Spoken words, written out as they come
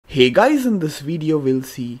Hey guys, in this video we'll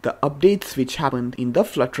see the updates which happened in the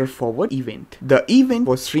Flutter Forward event. The event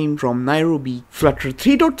was streamed from Nairobi. Flutter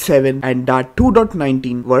 3.7 and Dart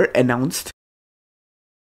 2.19 were announced.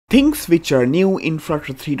 Things which are new in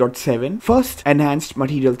Flutter 3.7. First, enhanced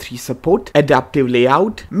Material 3 support, adaptive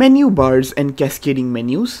layout, menu bars and cascading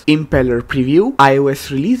menus, Impeller preview,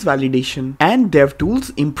 iOS release validation, and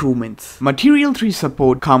DevTools improvements. Material 3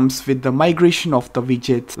 support comes with the migration of the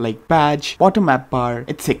widgets like badge, bottom app bar,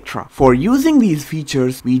 etc. For using these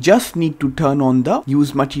features, we just need to turn on the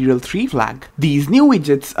Use Material 3 flag. These new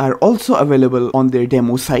widgets are also available on their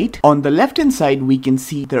demo site. On the left hand side, we can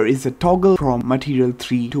see there is a toggle from Material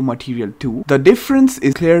 3 to Material 2. The difference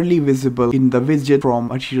is clearly visible in the widget from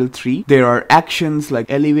Material 3. There are actions like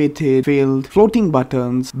elevated, filled, floating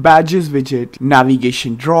buttons, badges widget,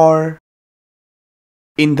 navigation drawer.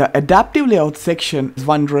 In the adaptive layout section,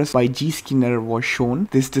 Wonderous by gskinner was shown.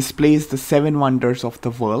 This displays the 7 wonders of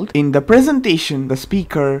the world. In the presentation, the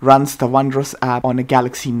speaker runs the Wonderous app on a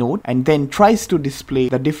Galaxy Note and then tries to display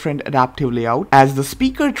the different adaptive layout. As the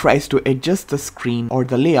speaker tries to adjust the screen or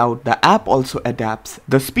the layout, the app also adapts.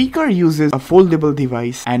 The speaker uses a foldable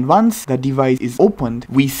device, and once the device is opened,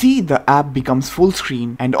 we see the app becomes full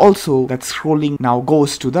screen, and also that scrolling now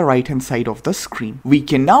goes to the right hand side of the screen. We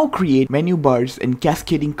can now create menu bars and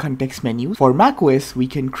cascading context menus. For macOS, we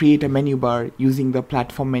can create a menu bar using the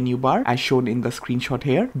PlatformMenuBar as shown in the screenshot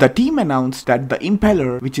here. The team announced that the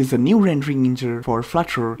Impeller, which is a new rendering engine for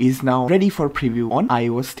Flutter, is now ready for preview on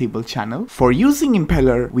iOS stable channel. For using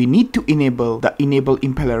Impeller, we need to enable the Enable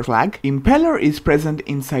Impeller flag. Impeller is present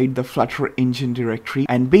inside the Flutter engine directory,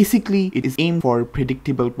 and basically it is aimed for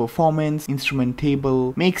predictable performance,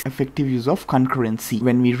 instrumentable, makes effective use of concurrency.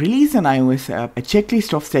 When we release an iOS app, a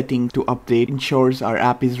checklist of settings to update ensures our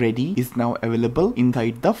app is ready is now available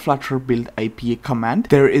inside the Flutter build IPA command.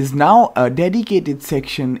 There is now a dedicated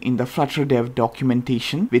section in the Flutter dev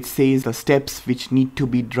documentation which says the steps which need to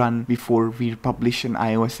be done before we publish an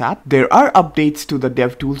iOS app. There are updates to the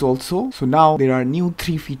dev tools also. So now there are new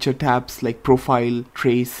 3 feature tabs like profile,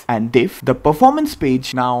 trace, and diff. The performance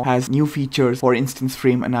page now has new features, for instance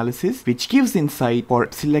frame analysis, which gives insight for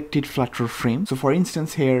selected Flutter frame. So for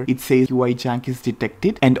instance here it says UI jank is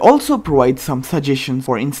detected, and also provides some suggestions,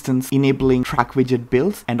 for instance enabling track widget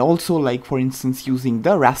builds, and also like for instance using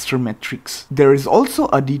the raster metrics. There is also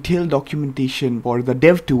a detailed documentation for the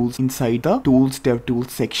dev tools inside the tools dev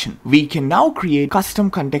tools section. We can now create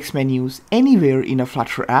custom context menus anywhere in a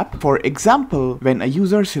Flutter app. For example, when a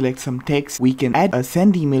user selects some text, we can add a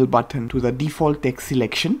send email button to the default text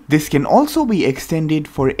selection. This can also be extended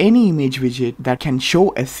for any image widget that can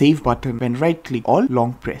show a save button when right click or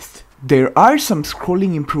long pressed. There are some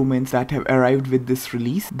scrolling improvements that have arrived with this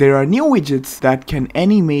release. There are new widgets that can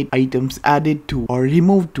animate items added to or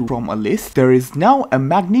removed to from a list. There is now a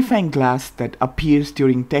magnifying glass that appears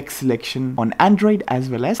during text selection on Android as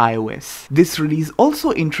well as iOS. This release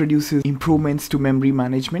also introduces improvements to memory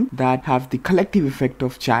management that have the collective effect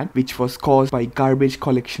of jank, which was caused by garbage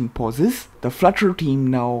collection pauses. The Flutter team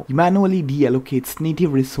now manually deallocates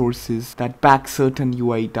native resources that back certain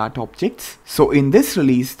UI data objects. So in this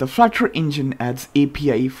release, the Flutter engine adds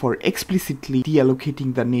API for explicitly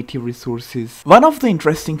deallocating the native resources. One of the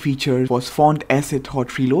interesting features was font asset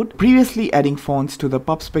hot reload. Previously, adding fonts to the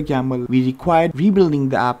PubSpec YAML, we required rebuilding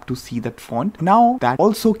the app to see that font. Now that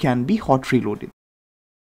also can be hot reloaded.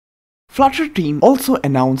 Flutter team also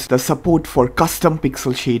announced the support for custom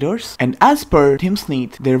pixel shaders, and as per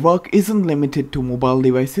TeamSneath, their work isn't limited to mobile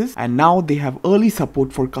devices, and now they have early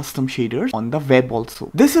support for custom shaders on the web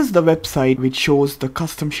also. This is the website which shows the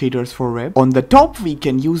custom shaders for web. On the top, we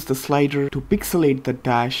can use the slider to pixelate the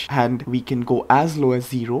dash, and we can go as low as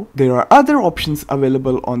 0. There are other options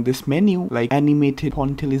available on this menu like animated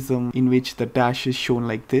pointillism, in which the dash is shown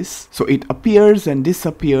like this. So it appears and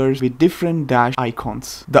disappears with different dash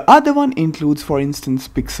icons. The other one includes, for instance,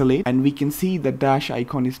 pixelate, and we can see the dash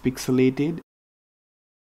icon is pixelated.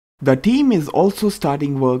 The team is also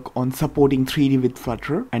starting work on supporting 3D with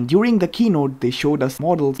Flutter, and during the keynote they showed us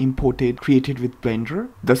models created with Blender.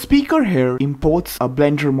 The speaker here imports a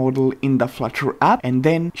Blender model in the Flutter app and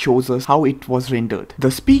then shows us how it was rendered.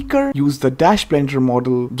 The speaker used the Dash Blender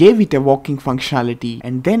model, gave it a walking functionality,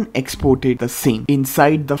 and then exported the same.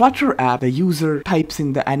 Inside the Flutter app, the user types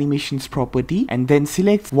in the animations property and then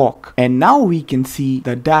selects walk, and now we can see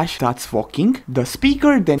the dash starts walking. The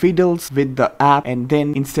speaker then fiddles with the app, and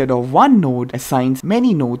then instead of one node assigns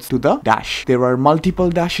many nodes to the dash. There are multiple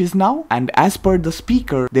dashes now, and as per the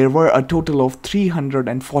speaker, there were a total of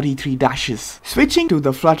 343 dashes. Switching to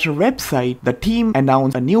the Flutter website, the team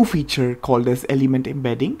announced a new feature called as element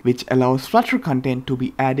embedding, which allows Flutter content to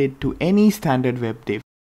be added to any standard web div.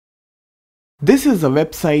 This is a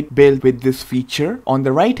website built with this feature. On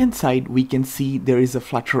the right hand side we can see there is a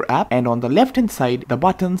Flutter app, and on the left hand side the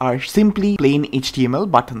buttons are simply plain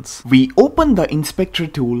HTML buttons. We open the inspector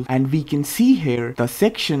tool and we can see here the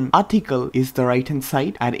section article is the right hand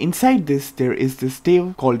side, and inside this there is this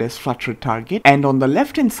div called as Flutter target, and on the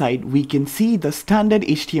left hand side we can see the standard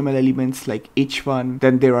HTML elements like h1,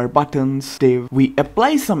 then there are buttons, div. We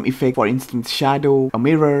apply some effect, for instance shadow, a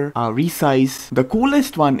mirror, a resize. The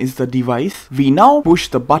coolest one is the device. We now push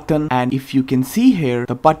the button, and if you can see here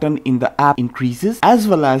the button in the app increases, as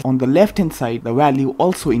well as on the left hand side the value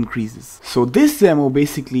also increases. So this demo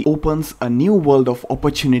basically opens a new world of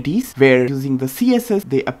opportunities where using the CSS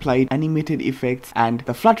they applied animated effects and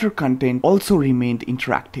the Flutter content also remained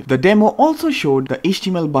interactive. The demo also showed the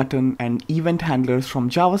HTML button and event handlers from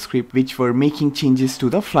JavaScript which were making changes to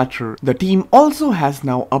the Flutter. The team also has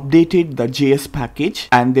now updated the JS package,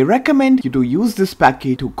 and they recommend you to use this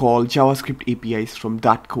package to call JavaScript APIs from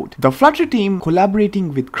 .code. The Flutter team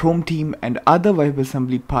collaborating with Chrome team and other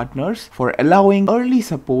WebAssembly partners for allowing early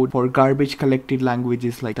support for garbage collected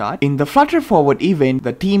languages like Dart. In the Flutter Forward event,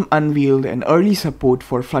 the team unveiled an early support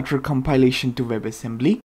for Flutter compilation to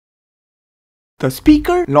WebAssembly. The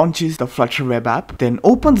speaker launches the Flutter web app, then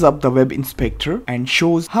opens up the web inspector and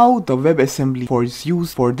shows how the WebAssembly is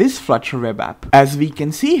used for this Flutter web app. As we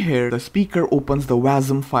can see here, the speaker opens the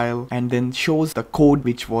Wasm file and then shows the code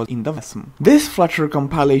which was in the Wasm. This Flutter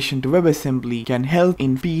compilation to WebAssembly can help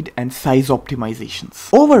in speed and size optimizations.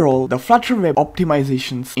 Overall, the Flutter web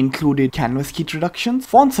optimizations included canvas kit reductions,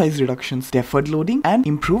 font size reductions, deferred loading, and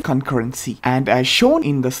improved concurrency. And as shown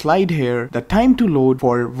in the slide here, the time to load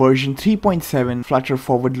for version 3.7 Flutter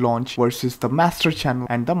Forward launch versus the master channel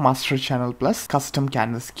and the master channel plus custom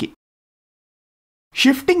canvas kit.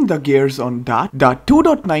 Shifting the gears on Dart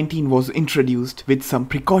 2.19 was introduced with some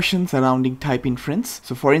precautions surrounding type inference.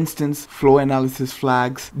 So for instance, flow analysis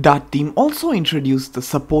flags. Dart team also introduced the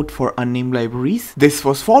support for unnamed libraries. This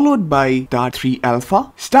was followed by Dart 3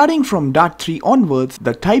 alpha. Starting from Dart 3 onwards,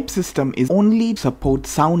 the type system is only support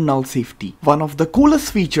sound null safety. One of the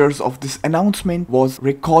coolest features of this announcement was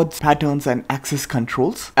records, patterns, and access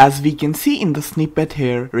controls. As we can see in the snippet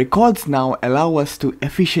here, records now allow us to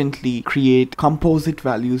efficiently create composite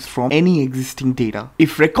values from any existing data.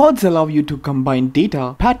 If records allow you to combine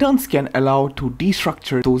data, patterns can allow to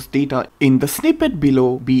destructure those data. In the snippet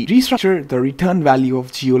below, we restructure the return value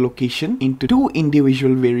of geolocation into two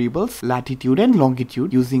individual variables, latitude and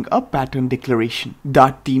longitude, using a pattern declaration.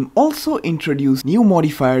 Dart team also introduced new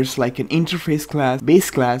modifiers like an interface class,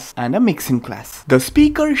 base class, and a mixin class. The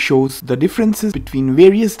speaker shows the differences between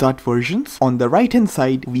various Dart versions. On the right hand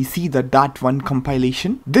side, we see the Dart 1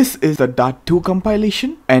 compilation. This is the Dart 2 compilation,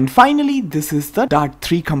 and finally this is the Dart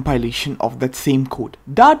 3 compilation of that same code.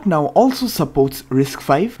 Dart now also supports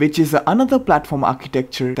RISC-V, which is another platform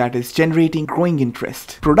architecture that is generating growing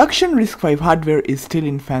interest. Production RISC-V hardware is still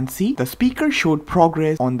in infancy. The speaker showed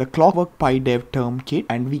progress on the Clockwork Pi dev term kit,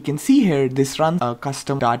 and we can see here this runs a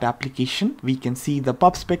custom Dart application. We can see the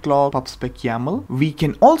pubspec log, pubspec YAML. We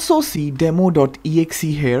can also see demo.exe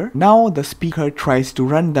here. Now the speaker tries to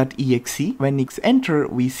run that exe. When it's enter,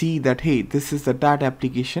 we see that hey, this is the Dart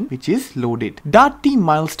application which is loaded. Dart team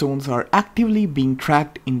milestones are actively being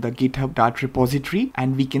tracked in the GitHub Dart repository,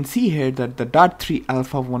 and we can see here that the Dart 3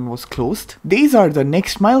 alpha 1 was closed. These are the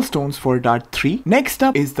next milestones for Dart 3. Next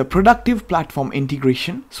up is the productive platform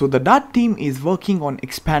integration. So the Dart team is working on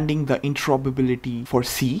expanding the interoperability for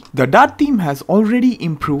C. The Dart team has already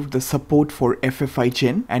improved the support for FFI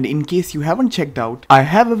Gen, and in case you haven't checked out, I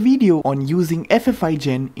have a video on using FFI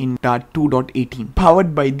Gen in Dart 2.18.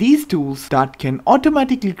 Powered by these tools, Dart can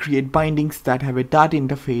automatically create bindings that have a Dart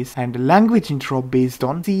interface and a language interop based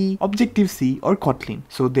on C, Objective-C, or Kotlin.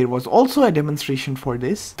 So there was also a demonstration for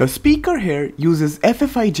this. The speaker here uses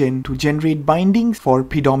FFI Gen to generate bindings for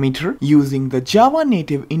pedometer. Using the Java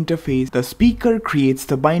native interface, the speaker creates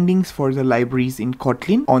the bindings for the libraries in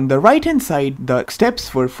Kotlin. On the right hand side, the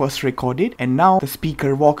steps were first recorded, and now the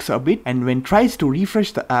speaker walks a bit, and when tries to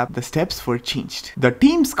refresh the app, the steps were changed. The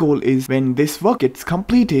team's goal is when this work gets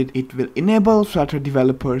completed, it will enable Flutter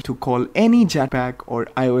developers to call any Jetpack or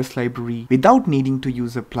iOS library without needing to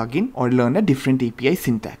use a plugin or learn a different API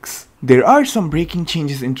syntax. There are some breaking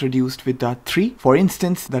changes introduced with Dart 3. For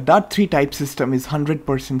instance, the Dart 3 type system is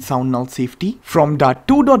 100% sound null safety. From Dart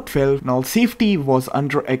 2.12, null safety was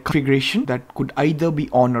under a configuration that could either be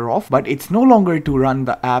on or off, but it's no longer to run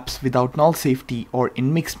the apps without null safety or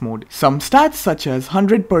in mixed mode. Some stats such as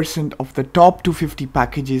 100% of the top 250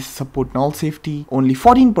 packages support null safety, only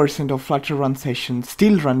 14% of Flutter run sessions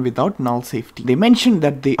still run without null safety. They mentioned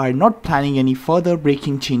that they are not planning any further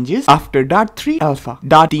breaking changes after Dart 3 alpha.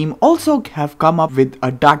 Dart team also have come up with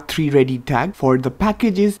a .3 ready tag for the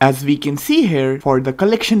packages. As we can see here, for the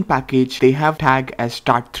collection package, they have tag as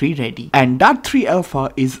 .3 ready, and .3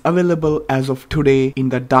 alpha is available as of today in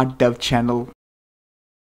the .dev channel.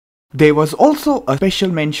 There was also a special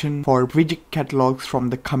mention for widget catalogs from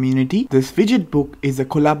the community. This widget book is a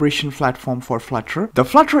collaboration platform for Flutter. The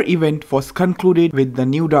Flutter event was concluded with the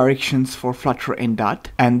new directions for Flutter and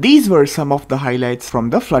Dart, and these were some of the highlights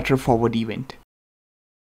from the Flutter Forward event.